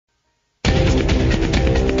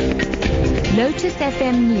Lotus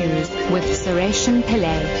FM News with Sureshan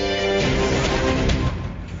Pillay.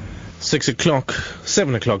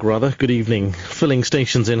 7 o'clock rather. Good evening. Filling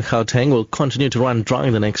stations in Gauteng will continue to run dry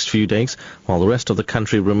in the next few days, while the rest of the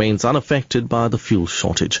country remains unaffected by the fuel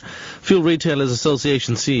shortage. Fuel Retailers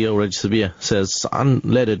Association CEO Reg Sibiya says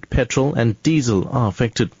unleaded petrol and diesel are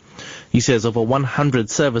affected. He says over 100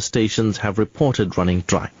 service stations have reported running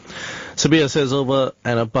dry. Sibiya says over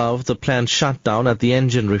and above the planned shutdown at the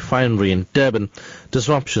Engen refinery in Durban,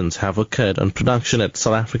 disruptions have occurred on production at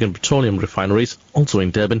South African petroleum refineries, also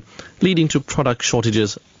in Durban, leading to product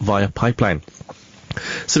shortages via pipeline.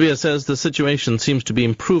 Sibiya says the situation seems to be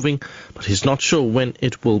improving, but he's not sure when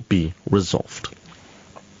it will be resolved.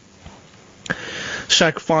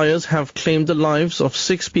 Shack fires have claimed the lives of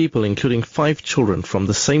 6 people, including 5 children from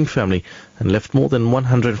the same family, and left more than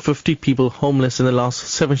 150 people homeless in the last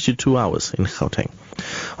 72 hours in Gauteng.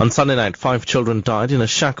 On Sunday night, 5 children died in a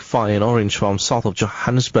shack fire in Orange Farm, south of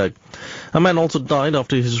Johannesburg. A man also died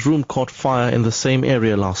after his room caught fire in the same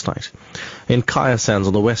area last night. In Kaya Sands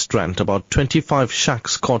on the West Rand, about 25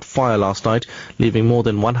 shacks caught fire last night, leaving more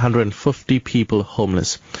than 150 people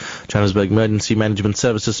homeless. Johannesburg Emergency Management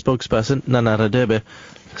Services spokesperson Nana Radebe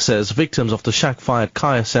says victims of the shack fire at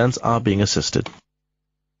Kaya Sands are being assisted.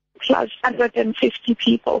 Plus 150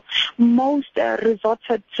 people. Most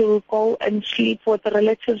resorted to go and sleep with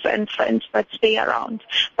relatives and friends that stay around.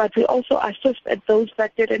 But we also assisted those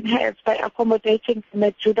that didn't have by accommodating them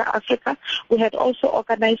at Judah Africa. We had also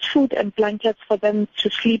organized food and blankets for them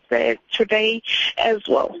to sleep there today as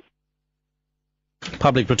well.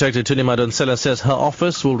 Public Protector Tuli Madonsela says her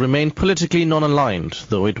office will remain politically non-aligned,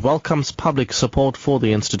 though it welcomes public support for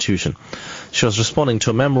the institution. She was responding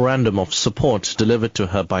to a memorandum of support delivered to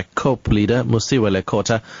her by COPE leader Musiwe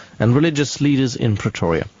Lekota and religious leaders in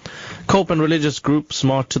Pretoria. COPE and religious groups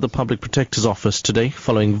marched to the Public Protector's office today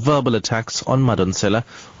following verbal attacks on Madonsela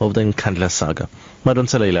over the Nkandla saga.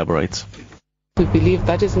 Madonsela elaborates. We believe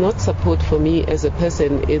that is not support for me as a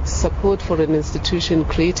person, it's support for an institution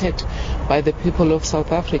created by the people of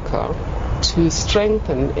South Africa to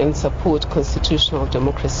strengthen and support constitutional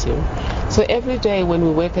democracy. So every day when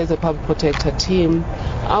we work as a public protector team,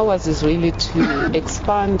 ours is really to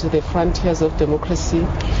expand the frontiers of democracy.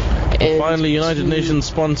 And finally, United Nations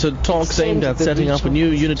sponsored talks aimed at setting up a new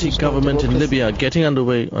unity government in Libya getting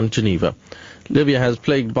underway on Geneva. Libya has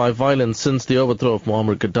plagued by violence since the overthrow of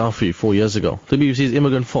Muammar Gaddafi 4 years ago. The BBC's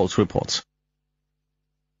Imogen Folks reports.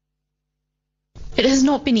 It has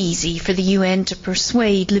not been easy for the UN to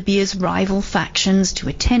persuade Libya's rival factions to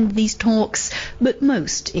attend these talks, but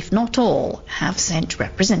most, if not all, have sent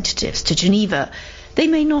representatives to Geneva. They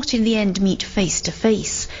may not in the end meet face to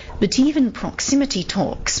face, but even proximity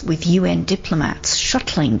talks with UN diplomats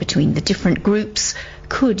shuttling between the different groups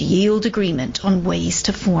could yield agreement on ways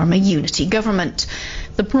to form a unity government.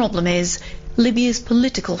 The problem is, Libya's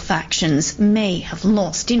political factions may have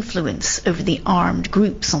lost influence over the armed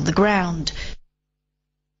groups on the ground.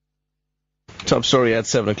 Top story at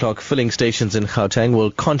 7 o'clock. Filling stations in Gauteng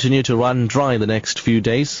will continue to run dry in the next few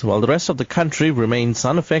days, while the rest of the country remains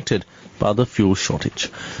unaffected by the fuel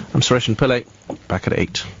shortage. I'm Sureshan Pillay, back at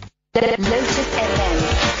 8. Lotus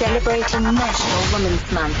FM, celebrating National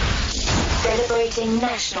Women's Month. Celebrating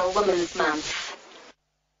National Women's Month.